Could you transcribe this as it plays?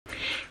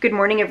Good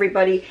morning,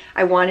 everybody.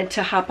 I wanted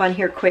to hop on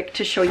here quick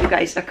to show you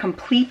guys a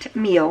complete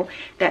meal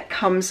that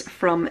comes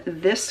from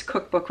this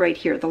cookbook right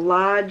here, The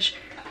Lodge.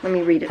 Let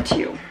me read it to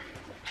you.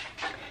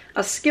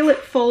 A skillet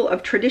full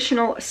of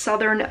traditional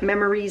Southern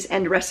memories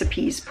and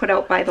recipes, put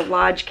out by the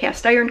Lodge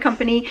Cast Iron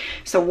Company.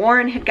 So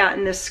Warren had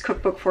gotten this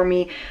cookbook for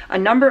me a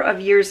number of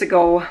years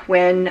ago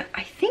when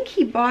I think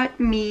he bought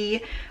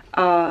me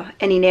an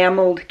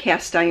enameled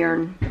cast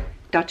iron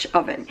Dutch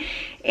oven.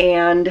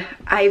 And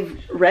I've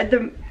read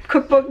the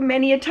cookbook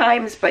many a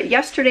times, but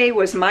yesterday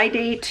was my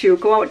day to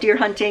go out deer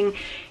hunting,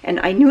 and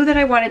I knew that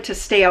I wanted to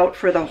stay out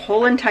for the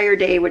whole entire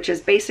day, which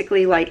is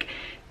basically like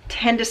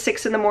 10 to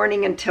 6 in the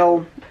morning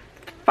until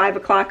 5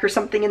 o'clock or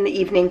something in the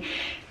evening.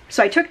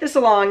 So I took this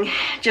along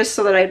just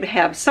so that I'd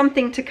have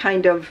something to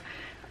kind of,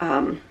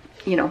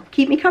 you know,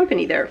 keep me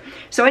company there.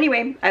 So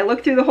anyway, I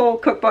looked through the whole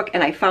cookbook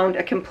and I found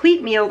a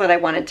complete meal that I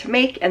wanted to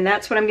make, and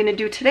that's what I'm going to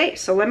do today.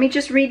 So let me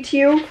just read to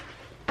you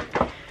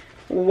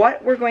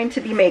what we're going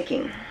to be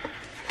making.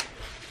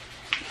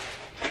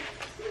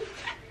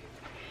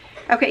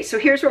 Okay, so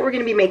here's what we're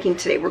going to be making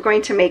today. We're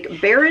going to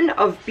make Baron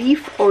of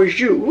Beef au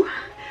jus.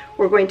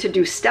 We're going to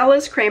do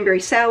Stella's cranberry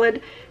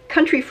salad,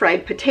 country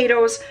fried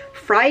potatoes,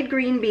 fried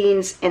green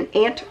beans, and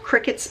Aunt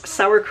Cricket's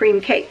sour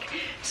cream cake.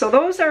 So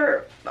those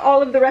are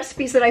all of the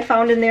recipes that I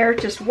found in there.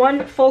 Just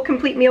one full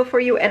complete meal for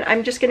you, and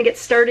I'm just going to get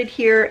started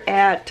here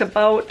at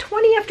about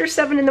 20 after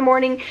 7 in the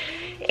morning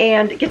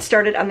and get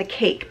started on the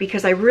cake,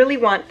 because I really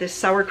want this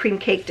sour cream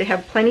cake to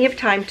have plenty of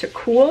time to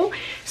cool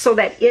so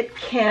that it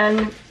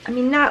can, I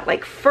mean, not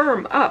like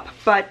firm up,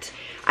 but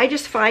I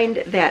just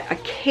find that a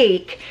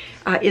cake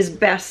is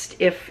best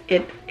if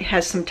it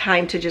has some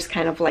time to just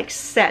kind of like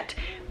set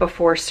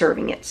before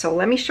serving it. So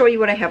let me show you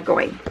what I have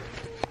going.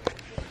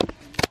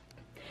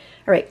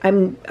 All right,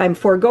 I'm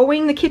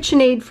foregoing the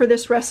KitchenAid for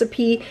this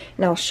recipe,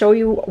 and I'll show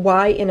you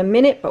why in a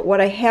minute. But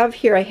what I have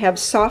here, I have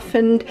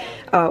softened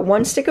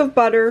 1 stick of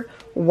butter,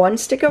 1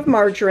 stick of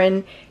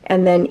margarine,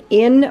 and then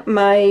in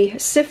my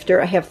sifter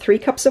I have 3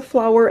 cups of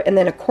flour and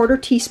then 1/4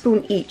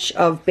 teaspoon each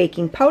of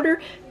baking powder,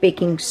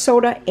 baking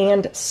soda,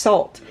 and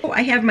salt.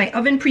 I have my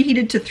oven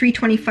preheated to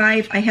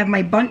 325. I have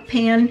my Bundt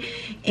pan,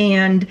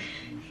 and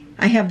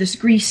I have this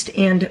greased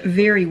and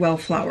very well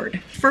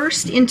floured.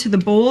 First, into the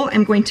bowl,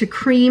 I'm going to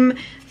cream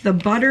the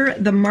butter,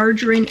 the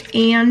margarine,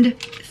 and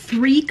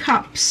 3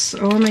 cups,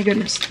 oh my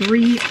goodness,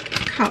 3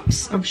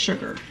 cups of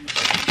sugar.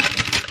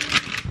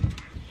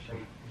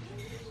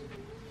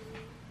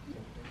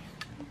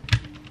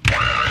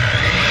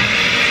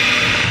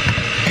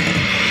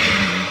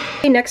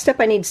 Okay, next up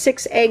I need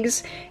 6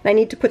 eggs, and I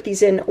need to put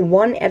these in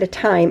one at a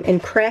time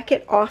and crack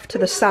it off to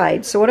the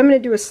side. So what I'm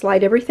going to do is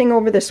slide everything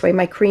over this way,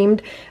 my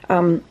creamed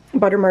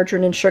butter,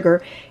 margarine, and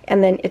sugar,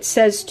 and then it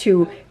says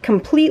to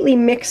completely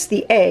mix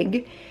the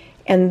egg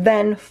and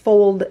then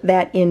fold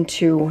that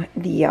into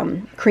the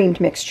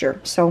creamed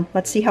mixture. So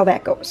let's see how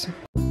that goes.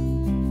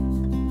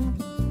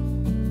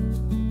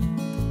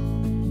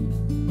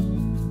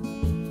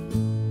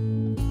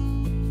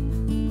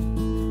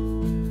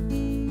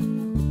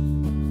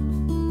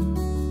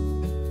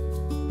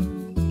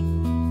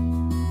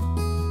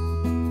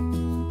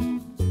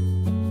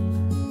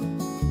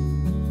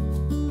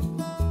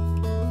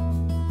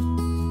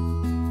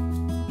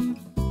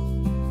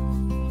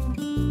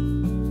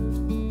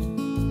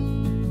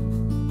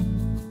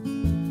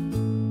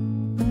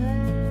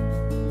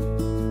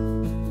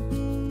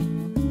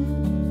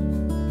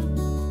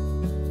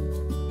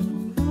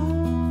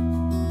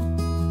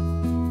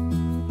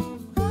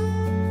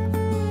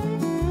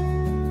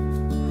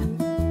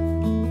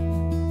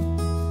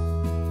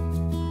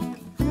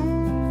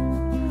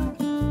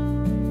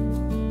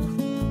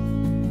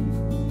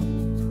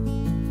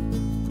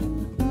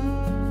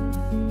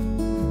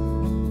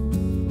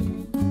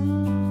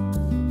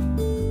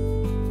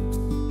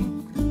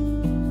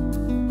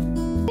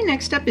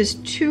 Next up is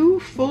 2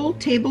 full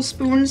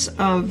tablespoons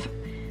of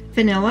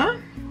vanilla.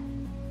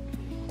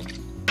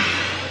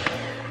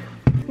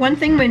 One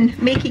thing when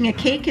making a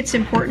cake, it's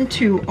important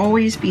to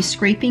always be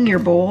scraping your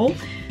bowl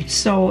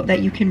so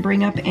that you can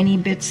bring up any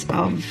bits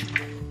of,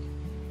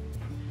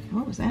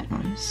 what was that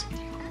noise?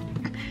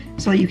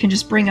 So you can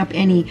just bring up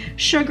any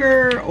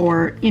sugar,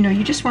 or, you know,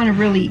 you just want to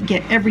really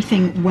get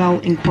everything well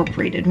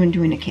incorporated when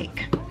doing a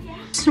cake.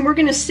 So we're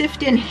going to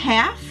sift in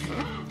half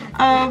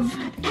of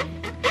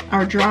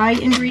our dry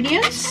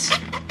ingredients.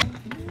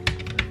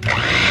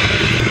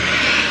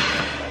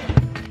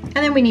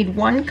 And then we need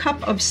 1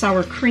 cup of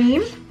sour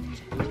cream,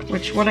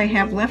 which what I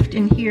have left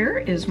in here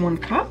is 1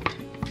 cup.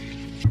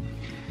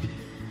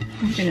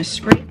 I'm going to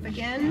scrape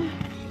again.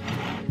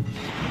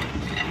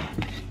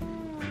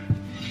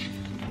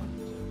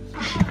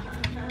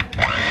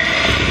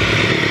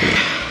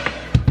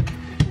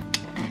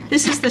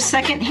 This is the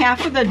second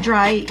half of the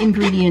dry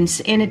ingredients,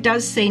 and it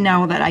does say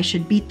now that I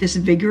should beat this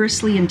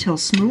vigorously until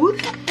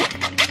smooth.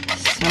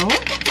 So,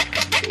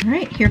 all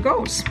right, here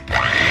goes.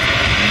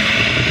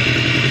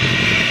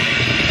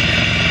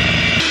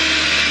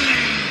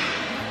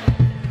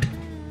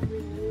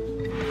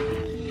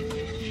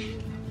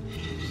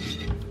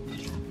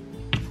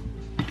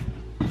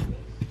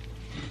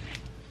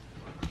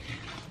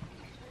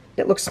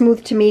 It looks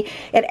smooth to me.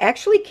 It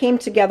actually came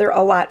together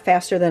a lot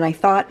faster than I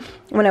thought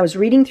when I was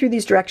reading through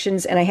these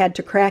directions and I had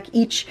to crack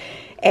each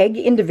egg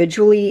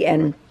individually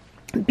and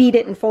beat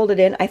it and fold it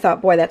in. I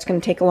thought, boy, that's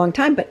going to take a long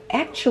time, but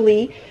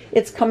actually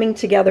it's coming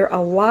together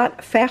a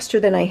lot faster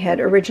than I had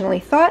originally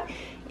thought.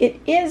 It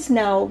is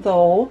now,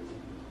 though,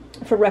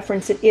 for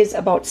reference, it is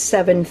about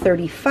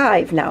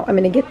 7:35 now. I'm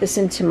going to get this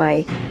into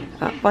my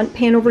Bundt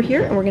pan over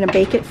here, and we're going to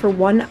bake it for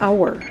 1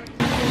 hour.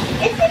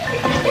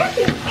 That's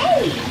an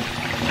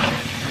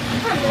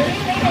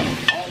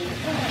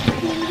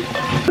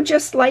egg.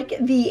 Just like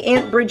the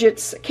Aunt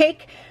Bridget's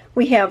cake,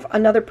 we have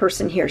another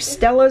person here,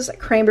 Stella's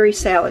cranberry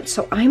salad.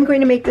 So I'm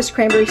going to make this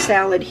cranberry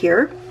salad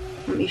here.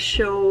 Let me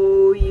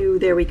show you,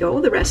 there we go,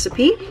 the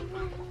recipe.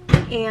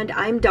 And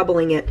I'm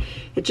doubling it.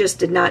 It just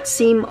did not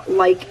seem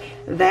like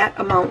that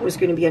amount was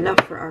going to be enough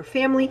for our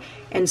family.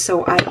 And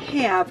so I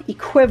have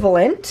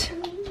equivalent,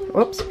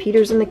 whoops,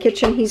 Peter's in the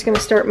kitchen. He's going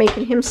to start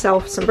making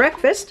himself some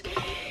breakfast.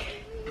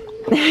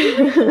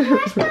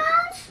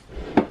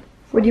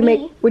 Would you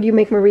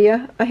make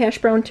Maria a hash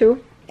brown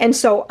too? And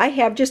so I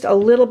have just a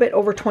little bit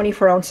over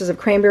 24 ounces of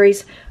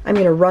cranberries. I'm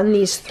going to run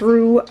these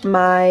through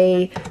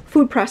my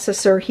food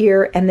processor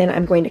here, and then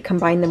I'm going to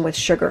combine them with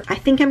sugar. I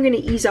think I'm going to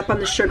ease up on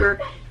the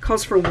sugar. It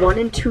calls for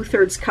 1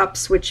 2/3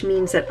 cups, which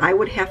means that I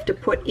would have to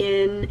put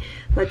in,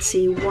 let's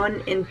see,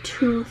 1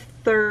 2/3,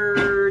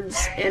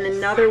 and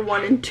another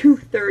 1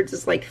 2/3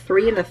 is like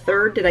 3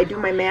 1/3. Did I do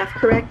my math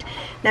correct?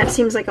 That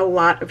seems like a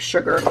lot of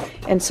sugar.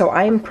 And so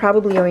I'm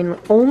probably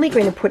only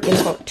going to put in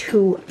about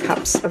 2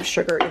 cups of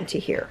sugar into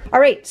here. All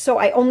right, so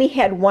I only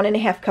had 1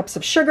 1/2 cups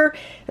of sugar.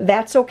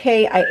 That's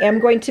okay. I am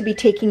going to be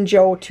taking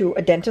Joe to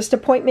a dentist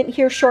appointment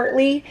here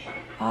shortly.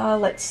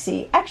 Let's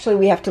see. Actually,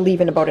 we have to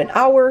leave in about an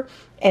hour.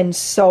 And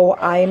so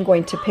I am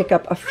going to pick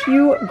up a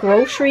few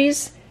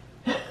groceries.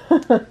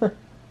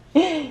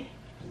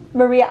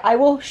 Maria, I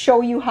will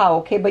show you how,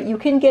 okay? But you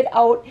can get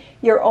out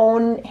your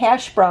own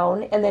hash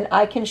brown, and then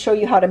I can show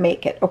you how to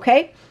make it,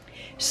 okay?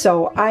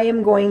 So I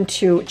am going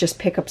to just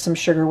pick up some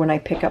sugar when I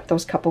pick up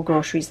those couple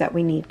groceries that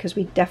we need, because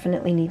we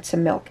definitely need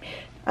some milk.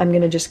 I'm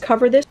going to just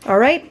cover this. All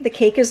right, the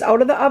cake is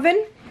out of the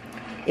oven.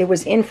 It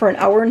was in for 1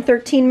 hour and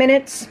 13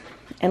 minutes.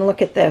 And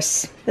look at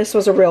this. This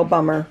was a real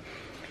bummer.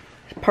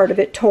 Part of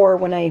it tore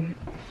when I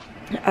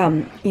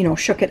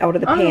shook it out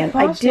of the pan.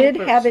 I did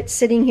have it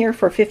sitting here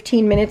for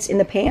 15 minutes in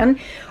the pan.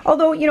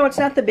 Although, it's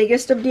not the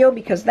biggest of deal,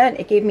 because then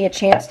it gave me a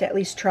chance to at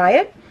least try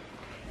it.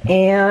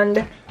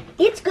 And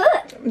it's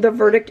good. The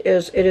verdict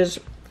is it is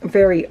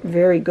very,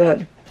 very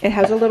good. It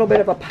has a little bit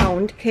of a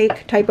pound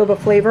cake type of a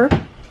flavor.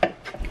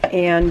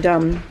 And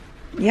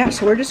yeah,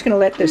 so we're just going to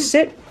let this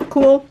sit,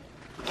 cool.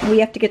 We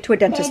have to get to a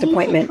dentist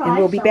appointment, and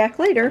we'll be back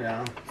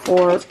later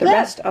for the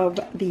rest of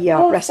the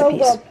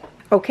recipes. So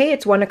okay,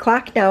 it's 1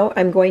 o'clock now.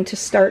 I'm going to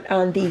start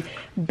on the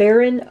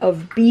Baron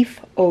of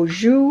Beef au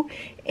jus.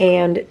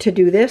 And to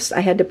do this, I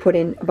had to put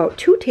in about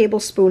 2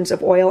 tablespoons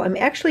of oil. I'm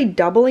actually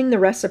doubling the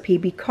recipe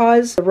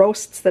because the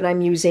roasts that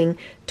I'm using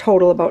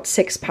total about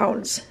 6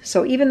 pounds.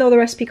 So even though the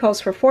recipe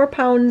calls for 4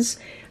 pounds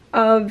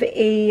of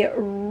a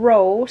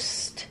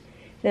roast,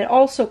 and it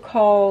also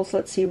calls,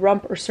 let's see,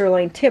 rump or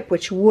sirloin tip,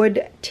 which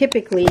would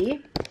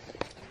typically,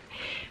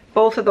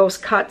 both of those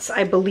cuts,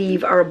 I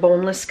believe, are a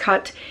boneless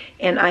cut.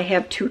 And I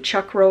have 2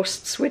 chuck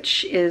roasts,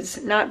 which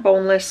is not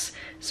boneless.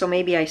 So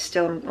maybe I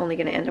still am only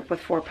going to end up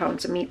with 4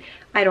 pounds of meat.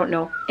 I don't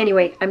know.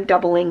 Anyway, I'm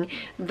doubling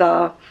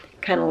the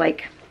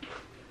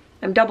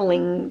I'm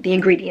doubling the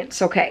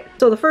ingredients, okay.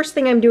 So the first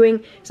thing I'm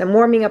doing is I'm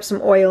warming up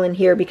some oil in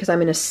here because I'm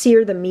going to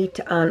sear the meat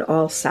on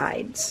all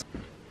sides.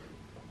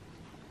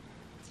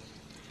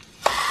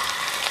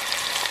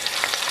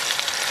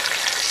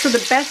 So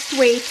the best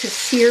way to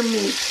sear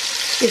meat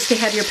is to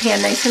have your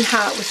pan nice and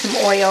hot with some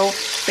oil,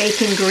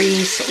 bacon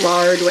grease,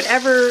 lard,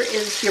 whatever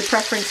is your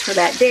preference for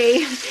that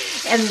day,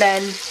 and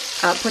then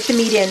put the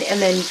meat in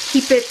and then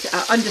keep it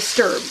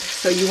undisturbed.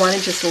 So you want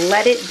to just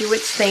let it do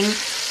its thing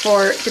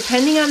for,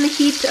 depending on the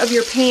heat of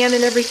your pan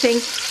and everything,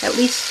 at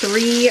least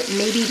 3,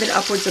 maybe even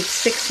upwards of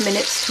 6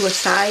 minutes to a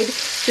side,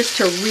 just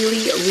to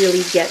really,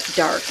 really get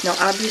dark. Now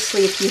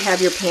obviously if you have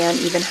your pan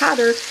even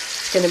hotter,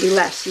 it's going to be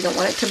less. You don't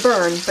want it to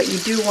burn, but you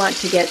do want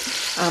to get,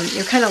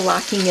 you're kind of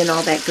locking in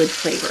all that good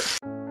flavor.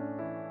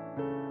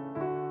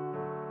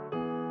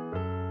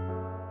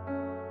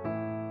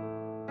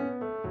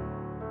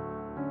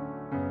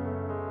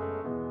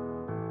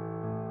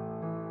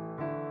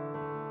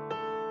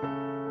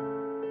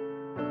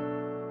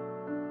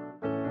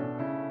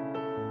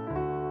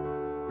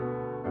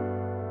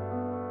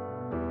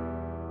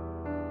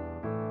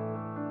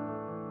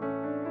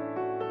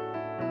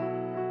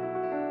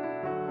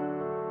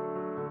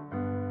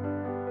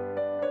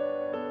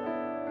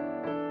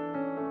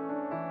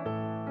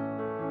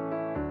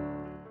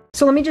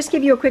 So let me just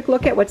give you a quick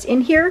look at what's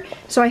in here.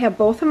 So I have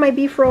both of my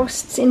beef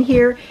roasts in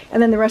here,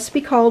 and then the recipe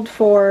called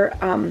for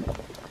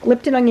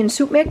Lipton onion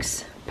soup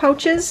mix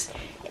pouches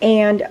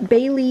and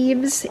bay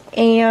leaves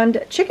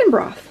and chicken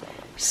broth.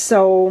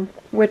 So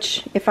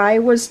which if I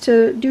was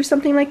to do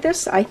something like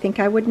this, I think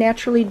I would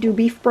naturally do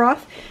beef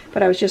broth,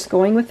 but I was just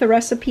going with the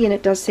recipe and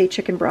it does say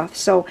chicken broth.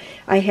 So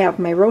I have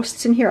my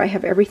roasts in here, I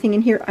have everything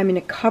in here. I'm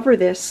going to cover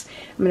this,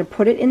 I'm going to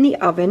put it in the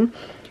oven.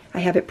 I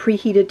have it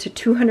preheated to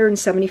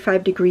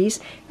 275 degrees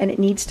and it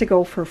needs to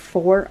go for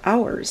 4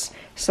 hours.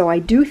 So I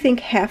do think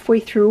halfway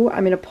through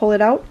I'm going to pull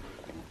it out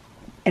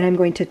and I'm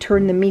going to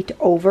turn the meat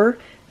over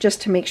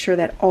just to make sure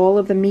that all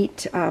of the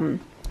meat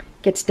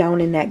gets down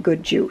in that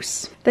good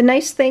juice. The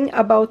nice thing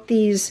about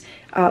these,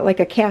 like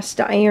a cast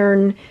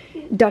iron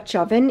Dutch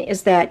oven,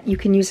 is that you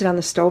can use it on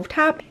the stove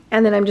top,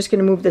 and then I'm just going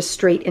to move this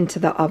straight into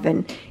the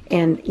oven,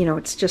 and you know,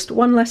 it's just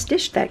one less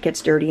dish that gets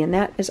dirty, and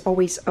that is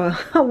always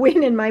a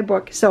win in my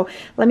book. So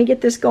let me get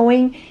this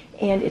going,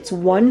 and it's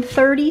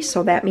 1:30,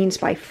 so that means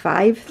by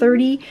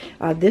 5:30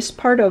 this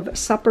part of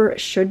supper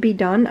should be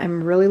done.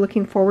 I'm really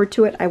looking forward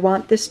to it. I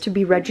want this to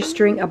be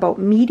registering about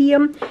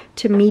medium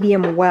to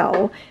medium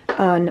well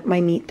on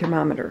my meat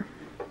thermometer.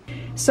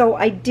 So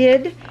I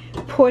did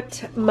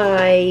put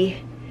my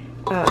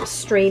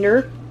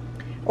strainer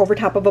over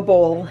top of a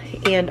bowl,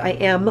 and I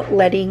am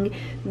letting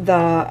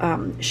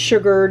the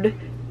sugared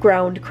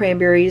ground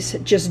cranberries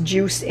just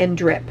juice and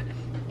drip.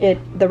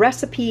 The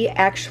recipe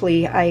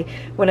actually,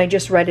 when I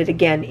just read it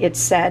again, it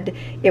said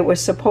it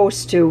was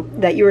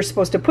that you were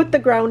supposed to put the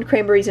ground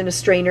cranberries in a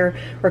strainer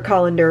or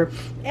colander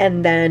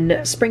and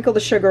then sprinkle the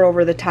sugar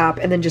over the top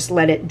and then just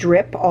let it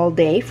drip all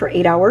day for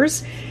 8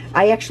 hours.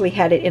 I actually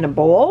had it in a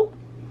bowl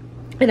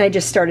and I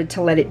just started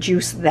to let it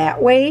juice that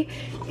way,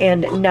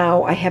 and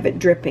now I have it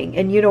dripping.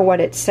 And you know what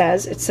it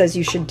says? It says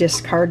you should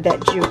discard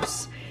that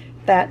juice.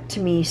 That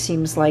to me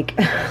seems like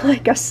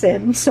a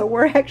sin. So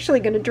we're actually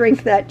going to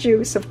drink that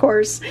juice, of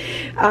course.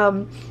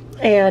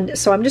 And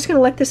so I'm just going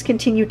to let this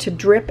continue to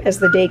drip as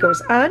the day goes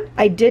on.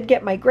 I did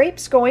get my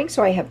grapes going,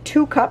 so I have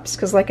 2 cups,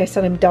 because like I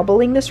said, I'm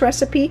doubling this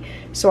recipe.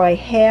 So I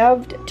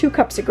halved 2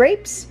 cups of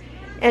grapes,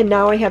 and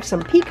now I have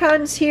some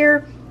pecans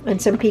here and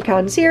some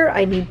pecans here.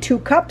 I need 2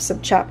 cups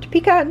of chopped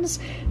pecans.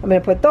 I'm going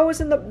to put those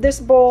in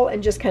this bowl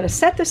and just kind of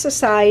set this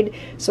aside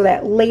so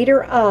that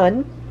later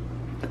on,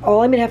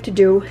 all I'm going to have to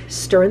do,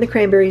 stir in the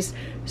cranberries,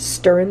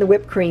 stir in the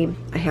whipped cream.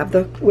 I have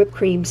the whipped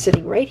cream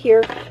sitting right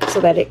here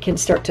so that it can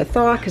start to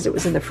thaw because it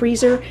was in the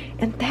freezer.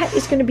 And that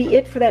is going to be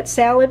it for that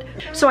salad.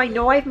 So I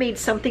know I've made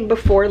something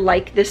before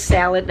like this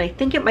salad, and I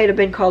think it might have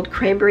been called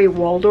cranberry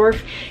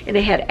Waldorf, and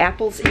it had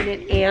apples in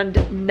it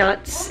and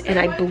nuts, and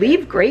I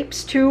believe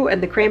grapes too,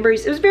 and the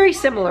cranberries. It was very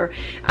similar.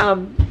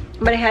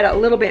 But it had a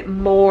little bit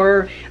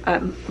more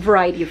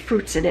variety of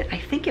fruits in it. I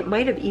think it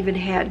might have even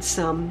had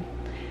some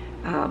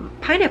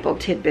pineapple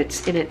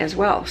tidbits in it as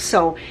well.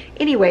 So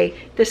anyway,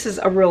 this is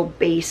a real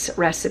base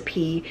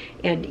recipe,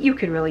 and you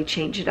can really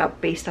change it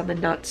up based on the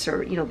nuts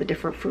or, you know, the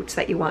different fruits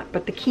that you want.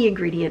 But the key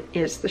ingredient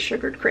is the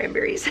sugared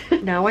cranberries.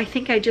 Now I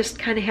think I just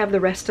kind of have the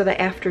rest of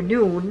the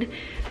afternoon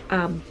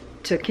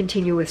to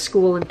continue with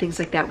school and things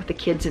like that with the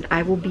kids, and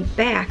I will be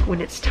back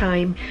when it's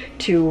time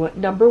to,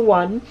 number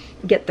 1,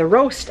 get the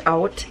roast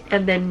out,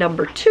 and then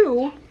number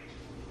 2,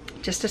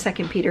 just a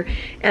second, Peter.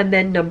 And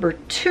then number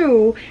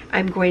 2,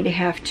 I'm going to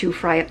have to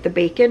fry up the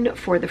bacon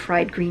for the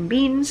fried green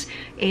beans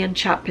and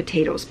chop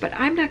potatoes. But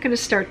I'm not going to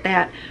start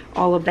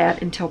all of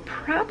that until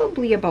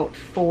probably about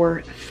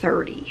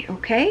 4:30,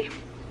 okay?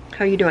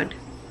 How you doing?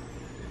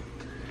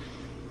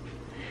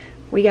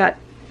 We got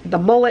the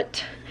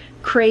mullet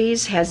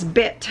craze has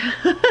bit.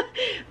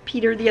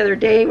 Peter the other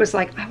day was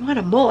like, I want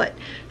a mullet.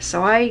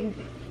 So I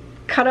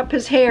cut up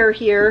his hair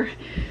here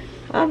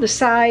on the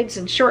sides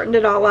and shortened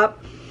it all up.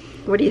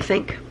 What do you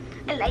think?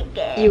 I like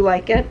it. You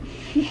like it?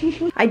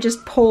 I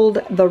just pulled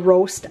the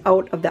roast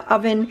out of the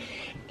oven,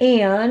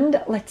 and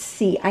let's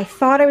see, I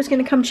thought I was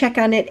going to come check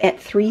on it at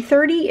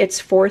 3:30.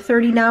 It's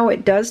 4:30 now.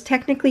 It does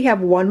technically have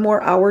 1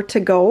 more hour to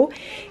go,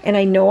 and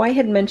I know I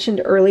had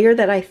mentioned earlier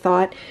that I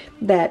thought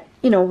that,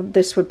 you know,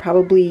 this would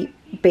probably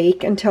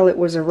bake until it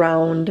was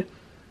around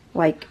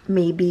like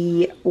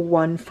maybe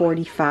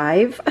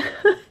 1:45.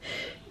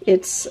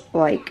 It's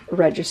like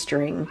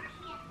registering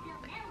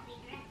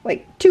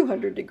like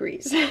 200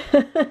 degrees.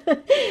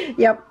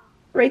 Yep,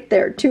 right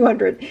there,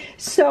 200.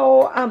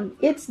 So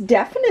it's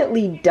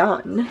definitely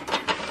done,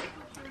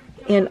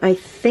 and I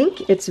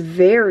think it's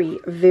very,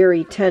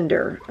 very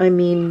tender. I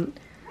mean,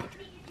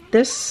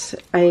 this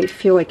I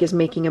feel like is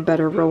making a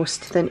better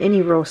roast than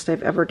any roast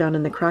I've ever done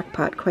in the crock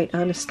pot, quite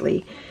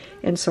honestly.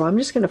 And so I'm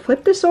just going to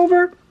flip this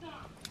over,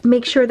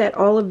 make sure that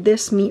all of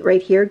this meat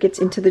right here gets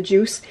into the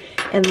juice,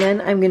 and then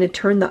I'm going to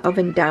turn the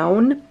oven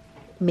down,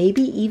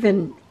 maybe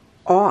even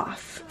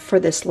off for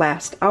this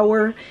last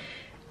hour.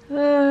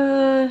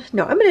 No,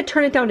 I'm going to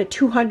turn it down to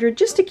 200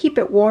 just to keep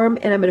it warm,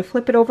 and I'm going to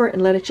flip it over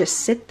and let it just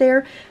sit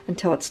there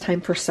until it's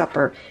time for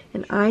supper.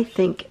 And I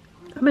think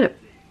I'm going to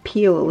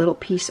peel a little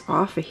piece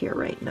off of here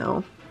right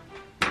now.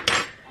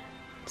 Let's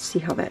see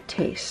how that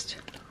tastes.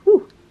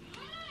 Ooh.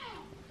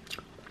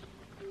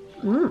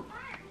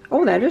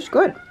 Oh, that is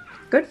good.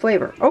 Good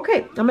flavor.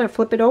 Okay, I'm going to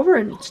flip it over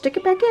and stick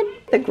it back in.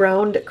 The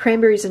ground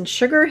cranberries and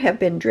sugar have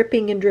been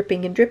dripping and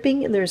dripping and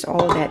dripping, and there's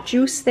all of that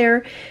juice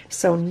there.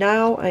 So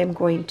now I'm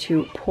going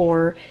to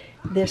pour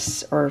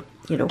this, or,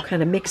 you know,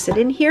 kind of mix it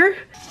in here.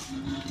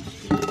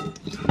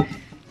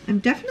 I'm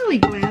definitely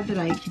glad that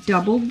I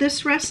doubled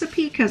this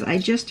recipe because I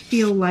just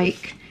feel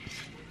like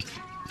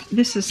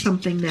this is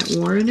something that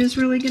Warren is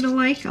really going to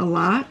like a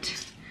lot.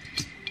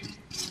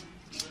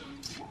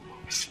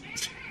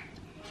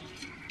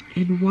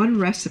 And one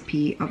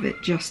recipe of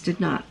it just did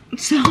not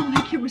sound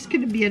like it was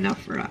going to be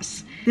enough for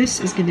us. This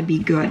is going to be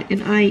good.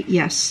 And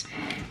yes,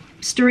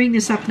 stirring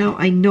this up now,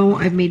 I know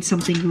I've made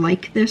something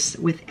like this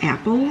with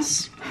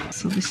apples.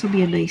 So this will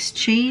be a nice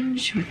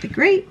change with the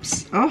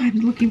grapes. Oh, I'm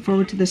looking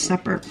forward to this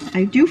supper.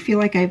 I do feel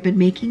like I've been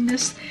making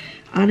this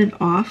on and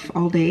off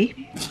all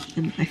day.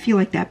 And I feel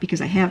like that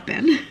because I have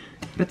been.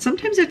 But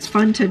sometimes it's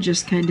fun to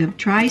just kind of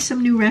try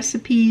some new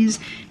recipes,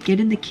 get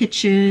in the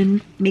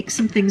kitchen, make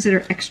some things that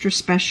are extra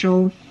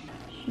special.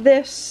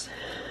 This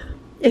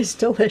is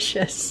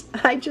delicious.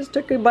 I just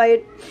took a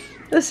bite.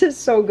 This is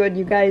so good,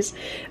 you guys.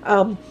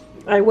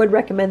 I would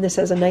recommend this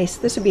as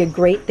this would be a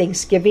great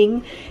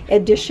Thanksgiving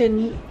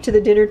addition to the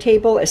dinner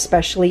table,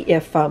 especially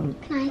if Can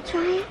I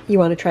try it? You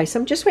want to try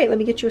some. Just wait, let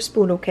me get you a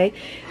spoon, okay?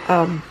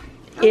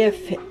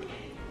 If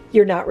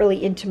you're not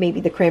really into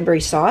maybe the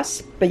cranberry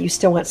sauce, but you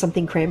still want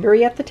something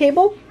cranberry at the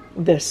table,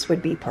 this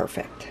would be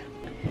perfect.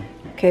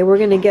 Okay, we're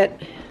gonna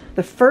get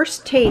the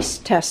first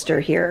taste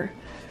tester here.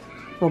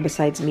 Well,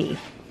 besides me.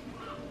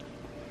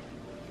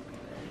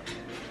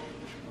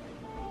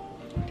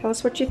 Tell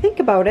us what you think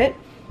about it.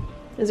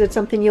 Is it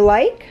something you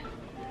like?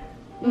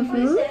 What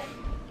is it?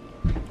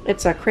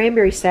 It's a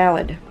cranberry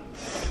salad.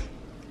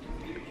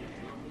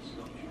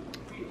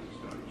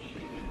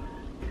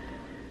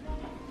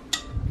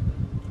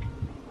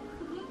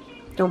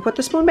 Don't put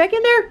the spoon back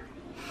in there.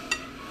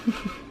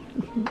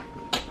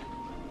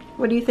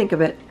 What do you think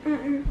of it?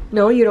 Mm-mm.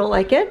 No, you don't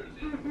like it?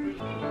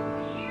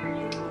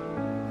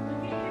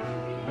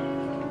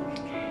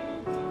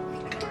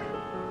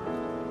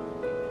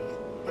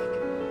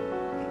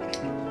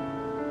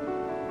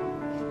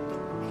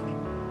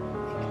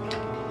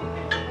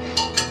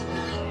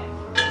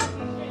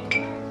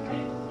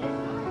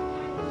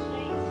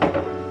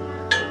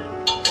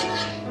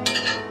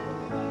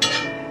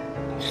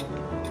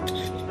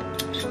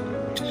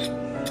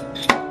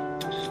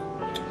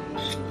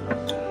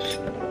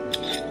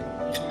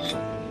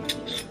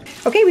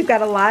 Okay, we've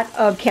got a lot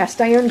of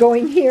cast iron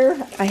going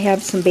here. I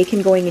have some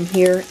bacon going in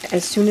here.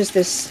 As soon as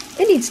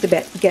it needs to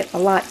get a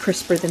lot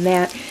crisper than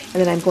that. And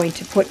then I'm going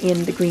to put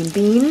in the green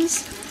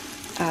beans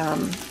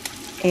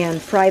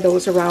and fry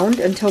those around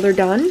until they're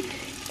done.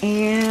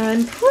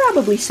 And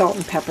probably salt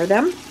and pepper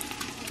them.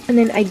 And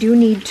then I do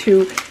need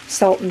to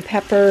salt and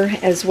pepper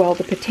as well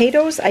the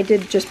potatoes. I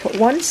did just put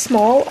one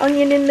small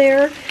onion in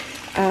there.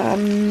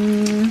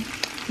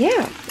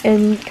 Yeah,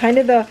 and kind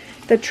of the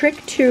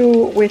trick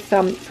too with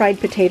fried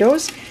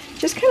potatoes,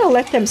 just kind of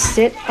let them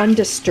sit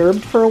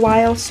undisturbed for a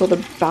while so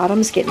the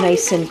bottoms get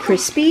nice and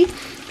crispy.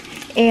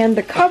 And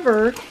the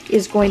cover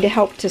is going to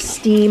help to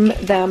steam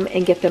them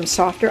and get them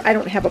softer. I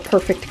don't have a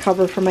perfect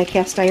cover for my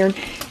cast iron,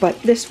 but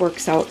this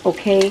works out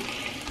okay.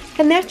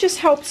 And that just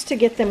helps to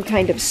get them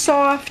kind of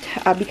soft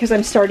because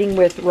I'm starting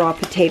with raw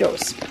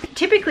potatoes.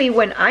 Typically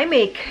when I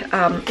make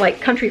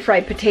like country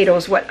fried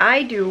potatoes, what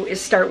I do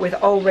is start with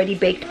already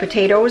baked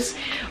potatoes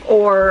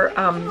or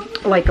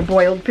like a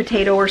boiled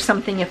potato or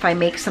something if I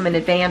make some in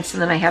advance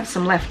and then I have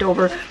some left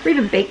over, or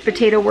even baked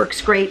potato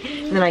works great,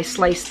 and then I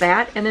slice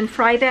that and then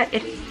fry that.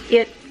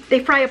 They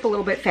fry up a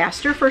little bit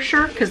faster for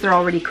sure because they're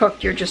already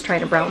cooked, you're just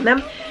trying to brown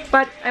them.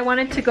 But I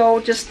wanted to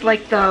go just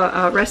like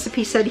the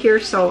recipe said here,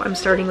 so I'm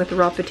starting with the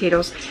raw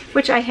potatoes,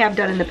 which I have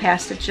done in the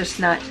past. It's just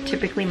not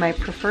typically my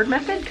preferred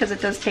method because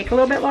it does take a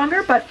little bit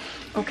longer, but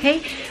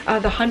okay.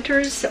 The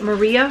Hunters,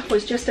 Maria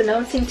was just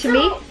announcing to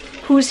me.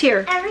 Who's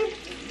here?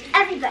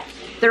 Everybody.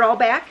 They're all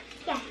back?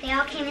 Yeah, they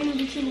all came in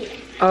the TV.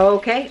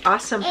 Okay,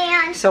 awesome.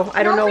 And so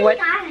I don't know what.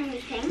 Nobody got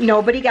anything.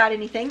 Nobody got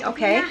anything,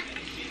 okay. Yeah.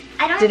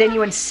 I don't Did know.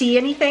 anyone see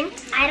anything?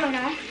 I don't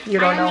know. You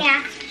don't know? I only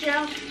asked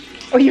Joe.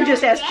 Oh, you Joe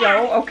just asked and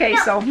Dad. Joe? Okay,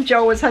 No. so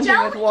Joe was hunting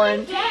Joe with Warren.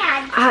 and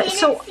Dad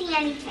didn't see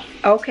anything.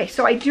 Okay,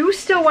 so I do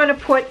still want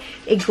to put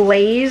a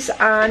glaze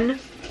on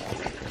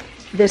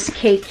this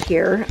cake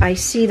here. I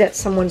see that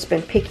someone's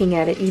been picking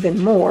at it even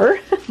more,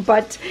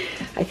 but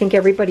I think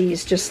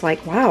everybody's just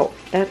like, wow,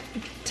 that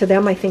to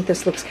them I think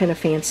this looks kind of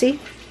fancy.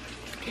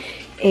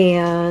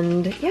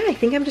 And yeah, I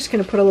think I'm just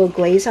going to put a little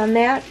glaze on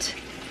that.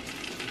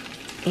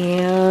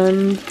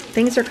 And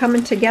things are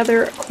coming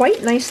together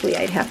quite nicely,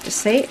 I'd have to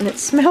say, and it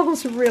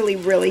smells really,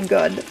 really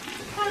good.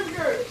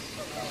 Hamburgers.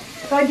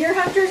 Bud, your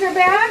hunters are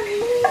back?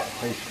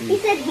 He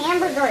said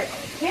hamburgers.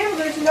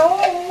 Hamburgers,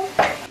 no.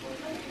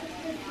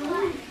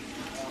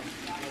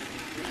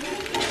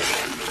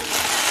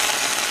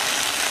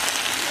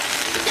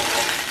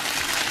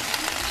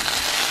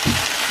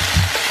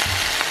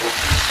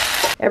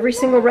 Every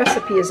single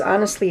recipe is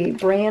honestly a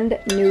brand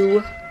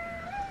new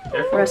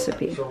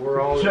recipe. So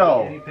we're all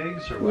guinea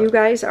pigs, or what? You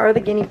guys are the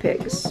guinea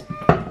pigs.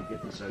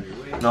 Get this out of your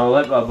way. No,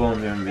 let Bobo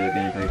and them be the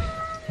guinea pigs.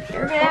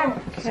 Okay.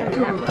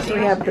 So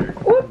we have the,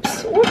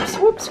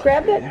 whoops,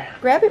 grab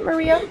it,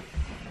 Maria.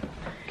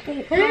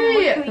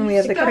 Hey! And we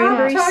have the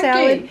cranberry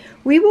salad.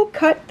 We will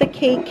cut the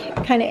cake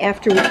kind of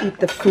after we eat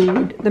the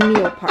food, the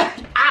meal part.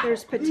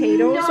 There's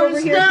potatoes over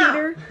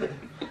here, Peter.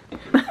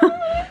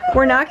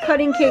 We're not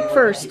cutting cake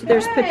first.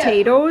 There's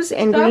potatoes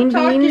and green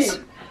beans,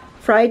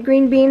 fried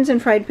green beans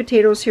and fried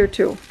potatoes here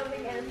too.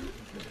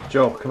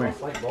 Joe, come here.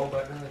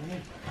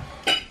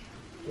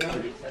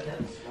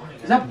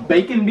 Is that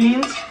bacon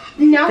beans?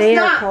 No, They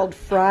it's are not. called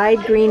fried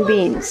green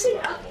beans.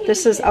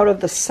 This is out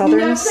of the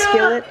Southern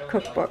Skillet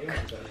cookbook.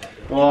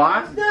 Well,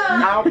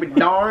 I'll be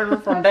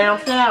darned from down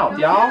south,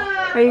 y'all.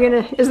 Are you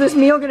gonna, is this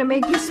meal gonna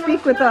make you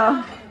speak with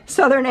a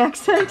Southern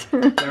accent?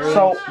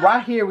 So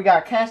right here we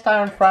got cast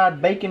iron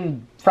fried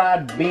bacon,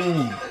 fried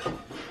bean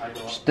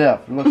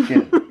stuff. Looks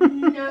good.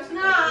 No, it's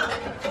not.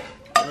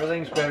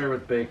 Everything's better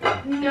with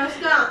bacon. No, it's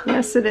not.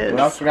 Yes, it is. We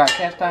also got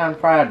cast iron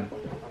fried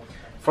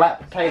flat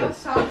potatoes.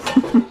 Sauce.